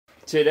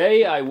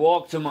Today I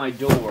walk to my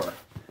door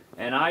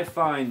and I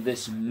find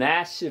this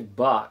massive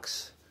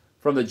box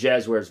from the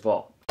Jazwares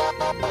Vault.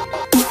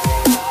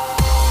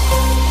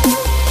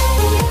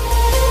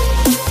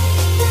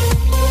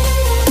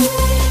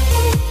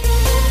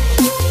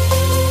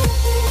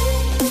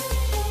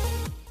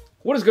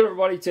 What is good,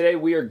 everybody? Today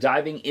we are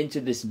diving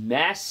into this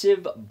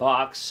massive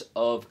box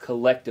of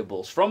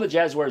collectibles from the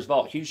Jazwares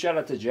Vault. Huge shout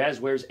out to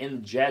Jazwares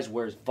and the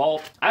Jazwares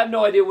Vault. I have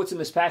no idea what's in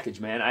this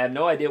package, man. I have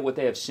no idea what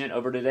they have sent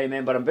over today,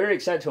 man, but I'm very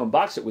excited to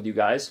unbox it with you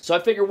guys. So I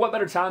figure what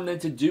better time than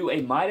to do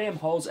a My Damn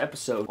Halls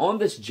episode on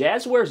this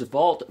Jazwares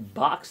Vault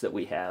box that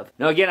we have.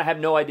 Now again, I have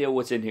no idea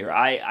what's in here.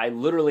 I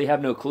literally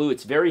have no clue.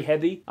 It's very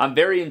heavy. I'm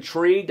very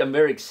intrigued. I'm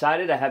very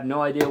excited. I have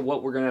no idea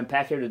what we're going to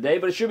unpack here today,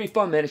 but it should be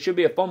fun, man. It should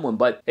be a fun one.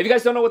 But if you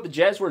guys don't know what the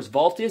Jazwares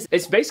Vault is,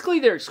 it's basically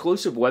their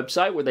exclusive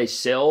website where they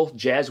sell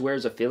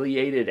Jazwares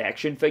affiliated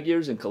action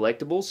figures and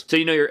collectibles. So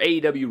you know your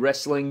AEW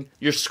Wrestling,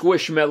 your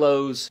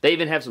Squishmallows. They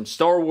even have some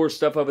Star Wars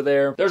stuff over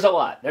there. There's a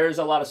lot. There's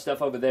a lot of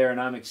stuff over there, and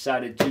I'm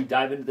excited to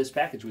dive into this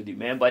package with you,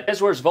 man. But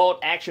Jazwares Vault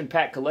Action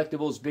Pack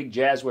Collectibles, big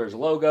Jazwares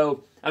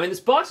logo. I mean,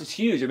 this box is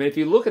huge. I mean, if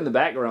you look in the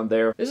background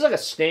there, this is like a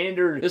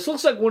standard, this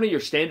looks like one of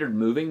your standard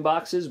moving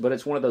boxes, but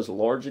it's one of those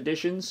large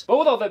editions. But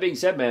with all that being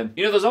said, man,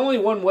 you know, there's only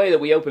one way that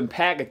we open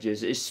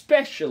packages,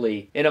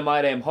 especially in a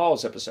My Damn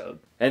Halls episode,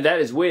 and that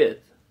is with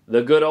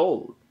the good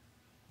old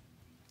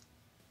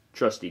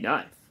trusty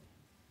knife.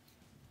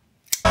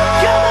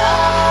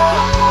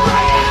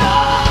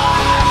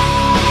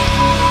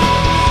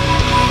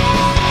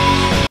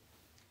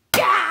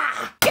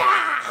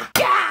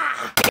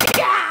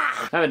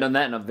 I haven't done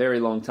that in a very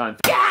long time.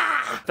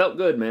 Felt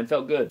good, man.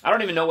 Felt good. I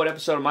don't even know what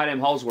episode of My Damn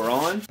Halls we're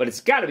on, but it's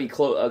got to be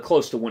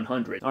close to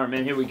 100. All right,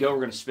 man, here we go. We're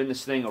going to spin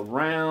this thing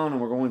around,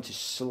 and we're going to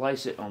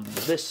slice it on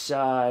this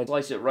side.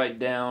 Slice it right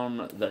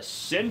down the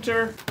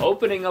center.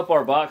 Opening up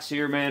our box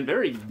here, man.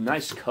 Very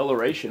nice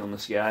coloration on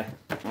this guy.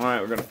 All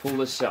right, we're going to pull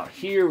this out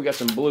here. We got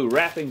some blue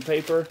wrapping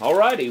paper. All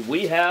righty,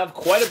 we have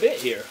quite a bit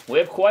here. We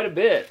have quite a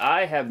bit.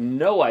 I have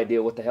no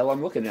idea what the hell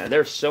I'm looking at.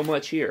 There's so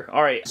much here.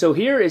 All right, so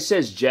here it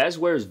says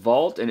Jazwares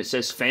Vault, and it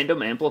says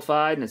Fandom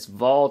Amplified, and it's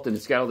Vault, and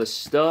it's got all this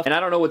stuff, and I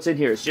don't know what's in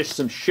here. It's just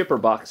some shipper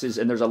boxes,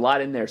 and there's a lot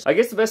in there. So I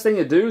guess the best thing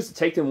to do is to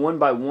take them one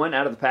by one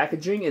out of the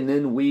packaging, and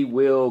then we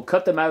will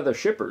cut them out of their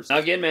shippers. Now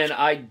again, man,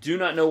 I do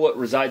not know what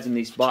resides in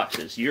these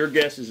boxes. Your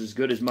guess is as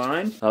good as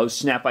mine. Oh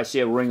snap, I see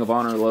a Ring of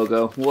Honor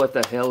logo. What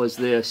the hell is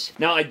this?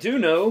 Now I do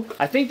know,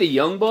 I think the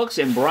Young Bucks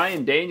and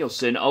Bryan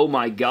Danielson, oh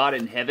my god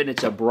in heaven,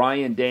 it's a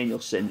Bryan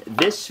Danielson.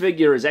 This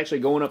figure is actually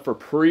going up for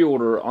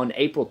pre-order on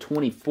April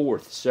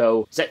 24th.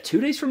 So is that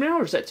 2 days from now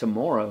or is that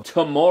tomorrow?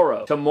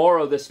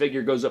 Tomorrow this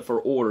figure goes up for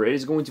order. It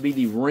is going to be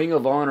the Ring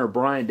of Honor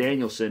Bryan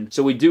Danielson.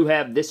 So we do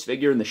have this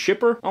figure in the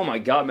shipper. Oh my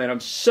god, man, I'm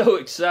so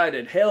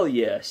excited. Hell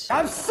yes.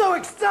 I'm so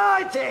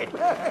excited!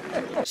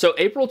 So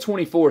April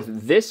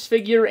 24th, this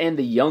figure and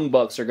the Young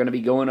Bucks are going to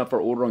be going up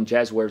for order on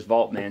Jazwares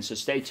Vault, man. So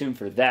stay tuned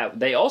for that.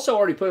 They also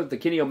already put up the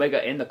Kenny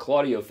Omega and the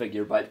Claudio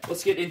figure, but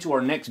let's get into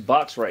our next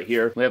box right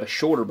here. We have a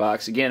shorter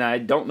box. Again, I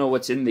don't know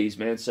what's in these,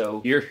 man,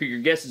 so your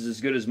guess is as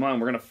good as mine.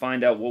 We're going to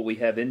find out what we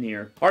have in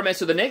here. All right, man,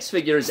 so the next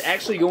figure is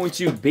actually going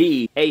to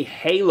be a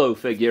Halo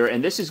figure,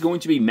 and this is going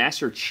to be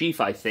Master Chief,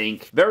 I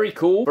think. Very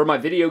cool for my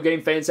video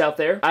game fans out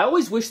there. I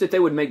always wish that they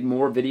would make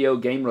more video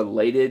game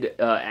related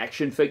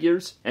action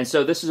figures, and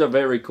so this is a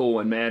very cool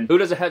one, man. Who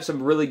doesn't have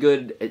some really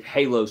good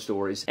Halo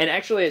stories? And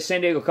actually at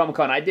San Diego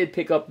Comic-Con, I did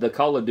pick up the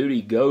Call of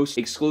Duty Ghost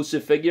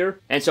exclusive figure,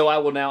 and so I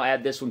will now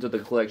add this one to the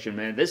collection,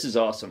 man. This is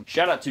awesome.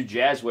 Shout out to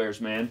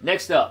Jazwares, man.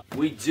 Next up,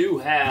 we do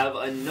have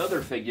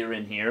another figure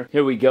in here.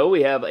 Here we go.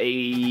 We have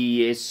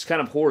it's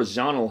kind of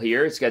horizontal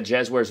here. It's got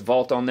Jazwares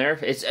Vault on there.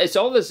 It's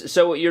all this,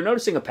 so you're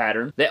noticing a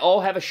pattern. They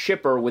all have a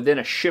shipper within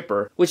a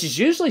shipper, which is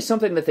usually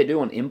something that they do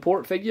on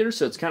import figures,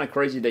 so it's kind of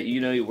crazy that,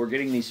 you know, we're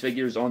getting these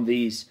figures on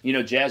these, you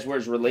know,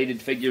 Jazwares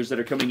related figures that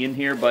are coming in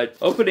here, but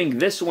opening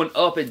this one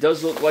up, it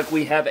does look like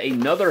we have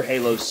another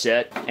Halo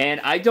set, and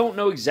I don't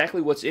know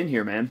exactly what's in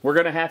here, man. We're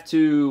gonna have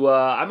to,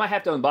 I might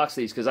have to unbox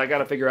these, because I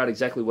gotta figure out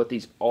exactly what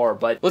these are,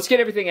 but let's get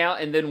everything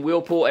out, and then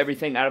we'll pull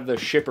everything out of the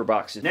shipper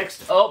boxes.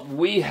 Next up,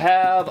 we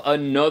have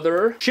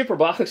another shipper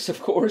box,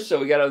 of course, so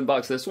we gotta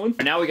unbox this one.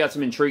 And now we got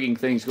some intriguing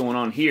things going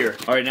on here.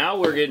 All right, now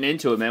we're getting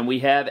into it, man. We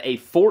have a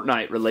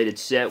Fortnite related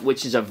set,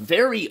 which is a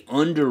very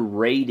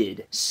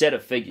underrated set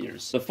of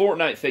figures. The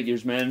Fortnite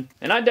figures, man.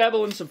 And I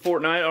dabble in some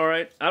Fortnite, all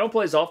right. I don't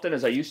play as often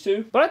as I used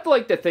to, but I'd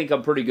like to think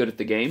I'm pretty good at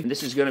the game. And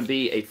this is going to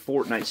be a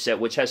Fortnite set,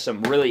 which has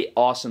some really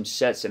awesome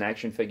sets and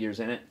action figures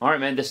in it. All right,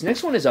 man, this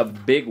next one is a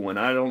big one.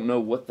 I don't know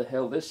what the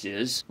hell this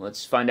is.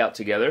 Let's find out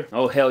together.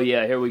 Oh, hell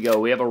yeah, here we go.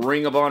 We have a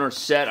Ring of Honor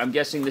set. I'm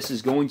guessing this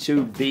is going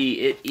to be,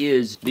 it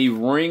is the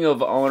Ring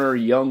of Honor Honor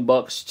Young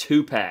Bucks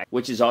 2-pack,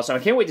 which is awesome. I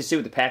can't wait to see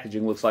what the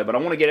packaging looks like, but I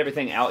want to get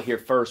everything out here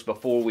first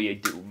before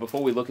we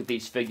look at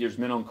these figures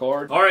mint on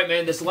card. All right,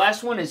 man, this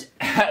last one is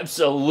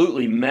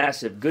absolutely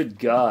massive. Good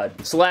God.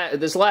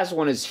 This last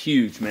one is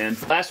huge, man.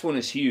 Last one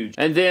is huge.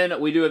 And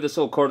then we do have this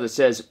little card that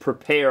says,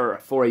 prepare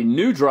for a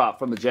new drop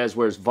from the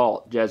Jazwares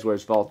Vault.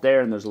 Jazwares Vault there,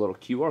 and there's a little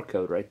QR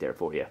code right there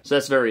for you. So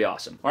that's very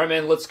awesome. All right,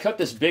 man, let's cut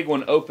this big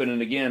one open,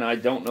 and again, I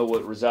don't know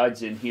what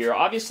resides in here.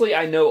 Obviously,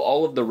 I know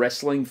all of the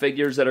wrestling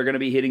figures that are going to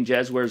be hitting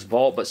Jazwares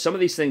Vault, but some of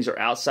these things are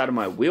outside of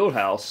my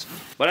wheelhouse,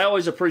 but I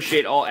always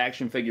appreciate all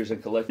action figures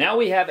and collect. Now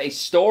we have a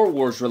Star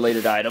Wars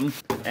related item,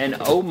 and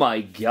oh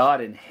my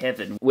God in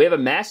heaven, we have a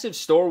massive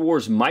Star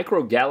Wars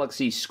Micro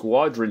Galaxy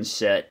Squadron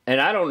set,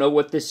 and I don't know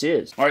what this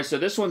is. All right, so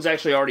this one's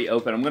actually already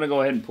open. I'm going to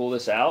go ahead and pull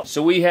this out.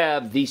 So we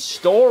have the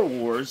Star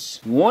Wars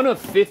 1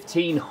 of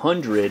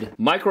 1500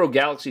 Micro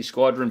Galaxy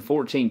Squadron,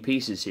 14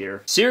 pieces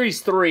here.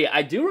 Series 3,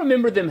 I do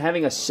remember them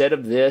having a set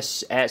of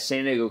this at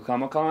San Diego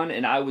Comic-Con,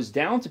 and I was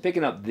down to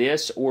picking up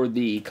this or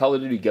the Call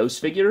of Duty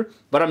Ghost figure,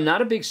 but I'm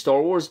not a big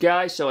Star Wars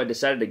guy, so I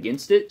decided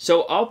against it.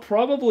 So I'll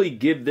probably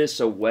give this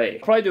away.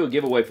 I'll probably do a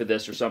giveaway for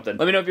this or something.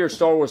 Let me know if you're a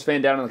Star Wars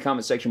fan down in the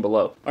comment section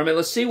below. All right, man,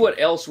 let's see what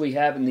else we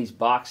have in these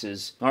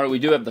boxes. All right, we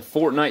do have the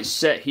Fortnite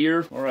set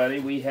here.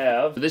 Alrighty, we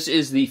have, this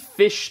is the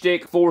Fish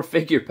Stick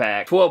 4-figure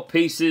pack. 12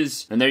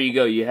 pieces, and there you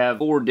go. You have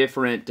 4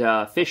 different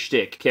Fish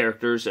Stick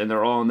characters, and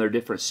they're all in their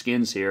different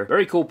skins here.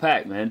 Very cool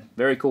pack, man.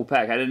 Very cool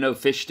pack. I didn't know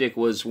Fish Stick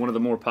was one of the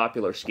more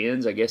popular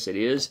skins. I guess it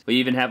is. We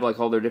even have like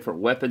all their different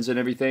weapons and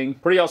everything.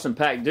 Pretty awesome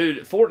pack.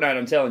 Dude, Fortnite,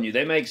 I'm telling you,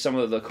 they make some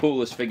of the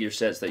coolest figure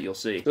sets that you'll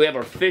see. So we have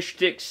our Fish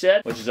Stick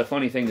set, which is a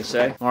funny thing to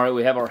say. Alright,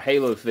 we have our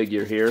Halo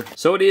figure here.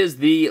 So it is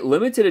the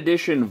limited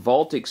edition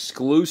Vault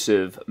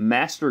Exclusive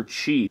Master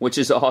Chief, which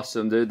is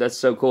awesome, dude. That's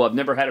so cool. I've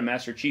never had a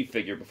Master Chief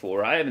figure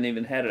before. I haven't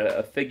even had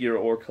a figure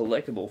or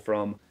collectible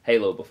from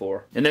Halo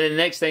before. And then the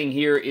next thing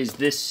here is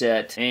this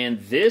set, and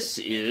this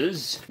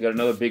is, got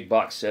another big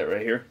box set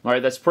right here.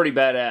 Alright, that's pretty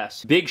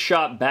badass. Big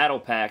Shot Battle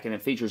Pack, and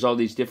it features all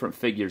these different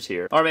figures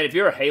here. Alright, man, if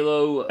you're a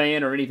Halo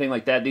fan or anything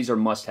like that, these are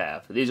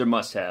must-have. These are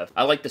must-have.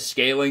 I like the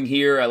scaling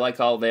here. I like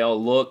how they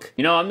all look.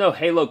 You know, I'm no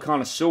Halo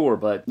connoisseur,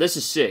 but this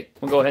is sick.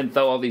 We'll go ahead and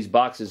throw all these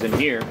boxes in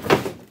here.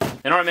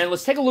 And alright, man,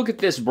 let's take a look at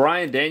this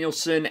Bryan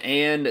Danielson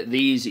and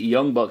these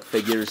Young Buck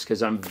figures,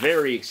 because I'm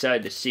very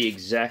excited to see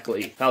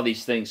exactly how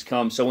these things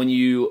come. So when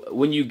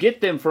you get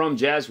them from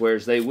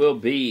Jazwares, they will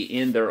be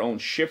in their own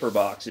shipper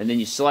box. And then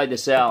you slide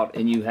this out,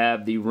 and you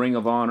have the Ring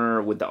of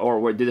Honor with the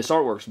artwork. Dude, this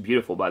artwork's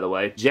beautiful, by the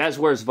way.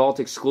 Jazwares Vault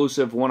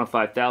Exclusive, 1 of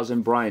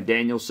 5000, Bryan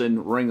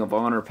Danielson, Ring of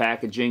Honor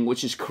packaging,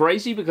 which is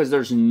crazy because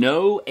there's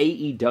no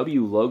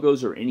AEW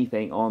logos or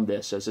anything on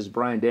this. So it says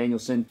Bryan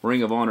Danielson,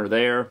 Ring of Honor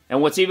there.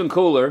 And what's even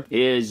cooler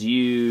is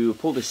you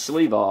pull the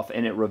sleeve off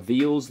and it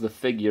reveals the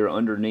figure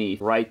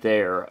underneath right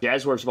there.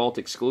 Jazwares Vault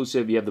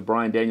Exclusive, you have the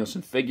Bryan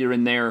Danielson figure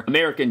in there.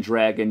 American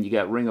Dragon, you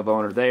got Ring of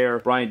Honor there.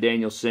 Bryan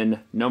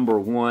Danielson, number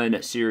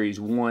 1, Series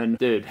 1.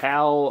 Dude,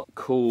 how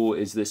cool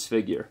is this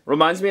figure?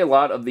 Reminds me a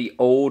lot of the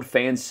old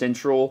Fan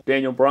Central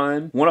Daniel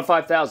Bryan. 1 of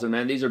 5000,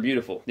 man. These are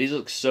beautiful. These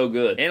look so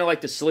good. And I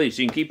like the sleeve,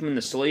 so you can keep them in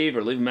the sleeve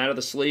or leave them out of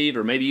the sleeve,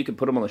 or maybe you can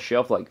put them on the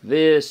shelf like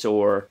this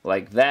or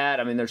like that.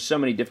 I mean, there's so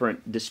many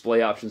different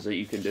display options that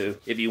you can do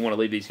if you want to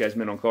leave these guys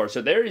mint on card.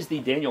 So there is the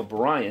Daniel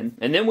Bryan.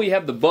 And then we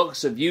have the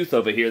Bucks of Youth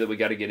over here that we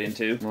got to get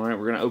into. All right,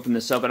 we're going to open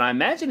this up, and I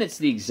imagine it's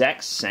the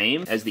exact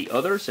same as the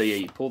other. So yeah,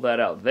 you pull that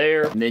out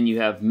there. And then you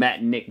have Matt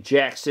and Nick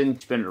Jackson.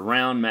 Spin it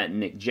around, Matt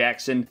and Nick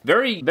Jackson.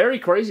 Very, very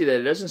crazy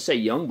that it doesn't say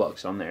Young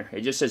Bucks on there.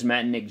 It just says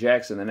Matt and Nick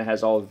Jackson, and it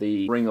has all of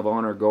the Ring of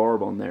Honor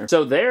garb on there.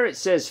 So there it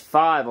says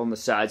 5 on the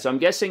side. So I'm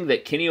guessing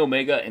that Kenny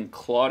Omega and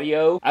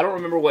Claudio, I don't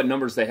remember what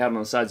numbers they had on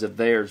the sides of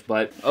theirs,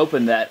 but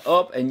open that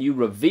up and you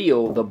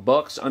reveal the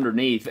Bucks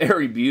underneath.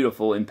 Very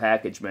beautiful in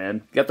package,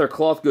 man. Got their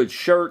cloth good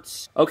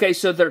shirts. Okay,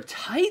 so their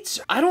tights,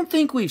 I don't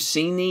think we've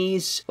seen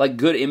these, like,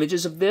 good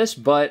images of this,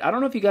 but I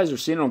don't know if you guys are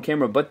seeing it on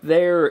camera, but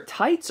their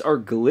tights are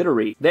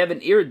glittery. They have an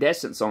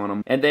iridescence on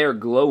them, and they are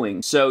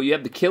glowing. So you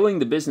have the Killing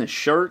the Business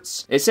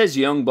shirts. It says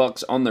Young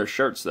Bucks on their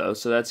shirts, though,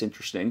 so that's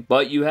interesting.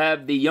 But you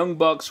have the Young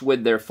Bucks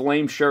with their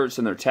flame shirts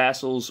and their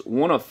tassels.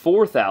 1 of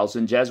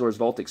 4000, Jazwares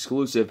Vault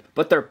Exclusive.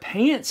 But their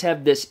pants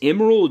have this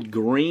emerald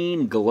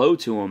green glow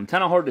to them.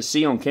 Kind of hard to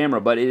see on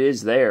camera, but it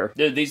is there.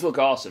 Dude, these look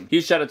awesome.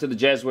 Huge shout out to the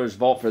Jazwares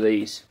Vault for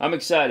these. I'm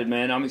excited,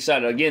 man. I'm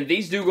excited. Again,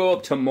 these do go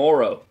up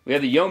tomorrow. We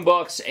have the Young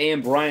Bucks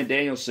and Bryan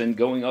Danielson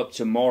going up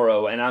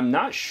tomorrow, and I'm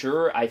not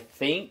sure. I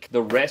think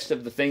the rest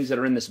of the things that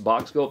are in this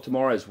box go up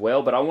tomorrow as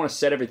well, but I want to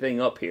set everything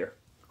up here.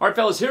 Alright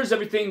fellas, here's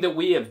everything that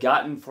we have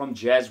gotten from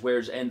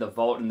Jazwares and the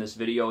Vault in this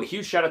video. A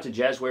huge shout out to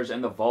Jazwares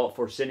and the Vault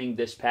for sending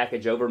this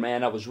package over,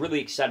 man. I was really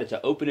excited to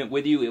open it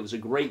with you. It was a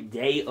great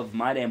day of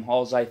My Damn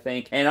Hauls, I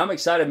think. And I'm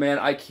excited, man.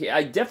 I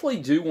definitely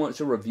do want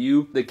to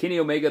review the Kenny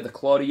Omega, the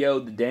Claudio,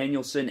 the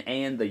Danielson,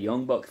 and the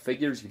Young Buck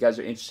figures. If you guys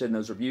are interested in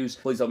those reviews,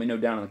 please let me know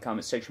down in the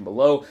comment section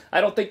below.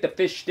 I don't think the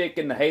Fish Stick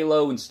and the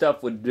Halo and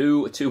stuff would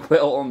do too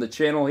well on the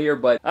channel here,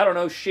 but I don't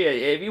know,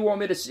 shit. If you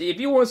want to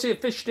see a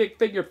Fish Stick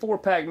figure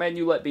 4-pack, man,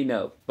 you let me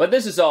know. But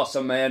this is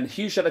awesome, man.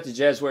 Huge shout out to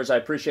Jazwares. I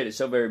appreciate it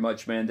so very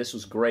much, man. This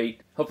was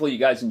great. Hopefully you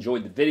guys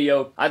enjoyed the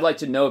video. I'd like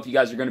to know if you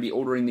guys are going to be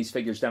ordering these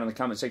figures down in the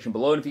comment section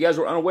below. And if you guys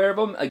were unaware of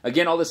them,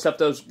 again, all this stuff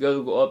does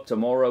go up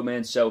tomorrow,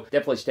 man. So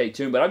definitely stay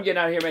tuned. But I'm getting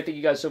out of here, man. Thank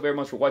you guys so very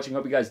much for watching.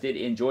 Hope you guys did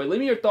enjoy. Leave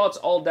me your thoughts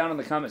all down in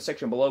the comment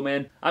section below,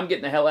 man. I'm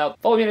getting the hell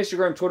out. Follow me on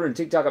Instagram, Twitter, and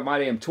TikTok at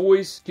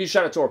MyDamnToys. Huge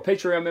shout out to our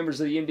Patreon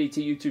members of the MDT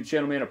YouTube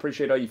channel, man. I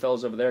appreciate all you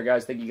fellas over there,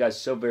 guys. Thank you guys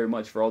so very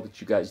much for all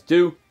that you guys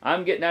do.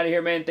 I'm getting out of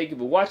here, man. Thank you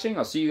for watching.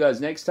 I'll see you guys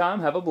next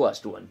time. Have a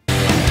blessed one.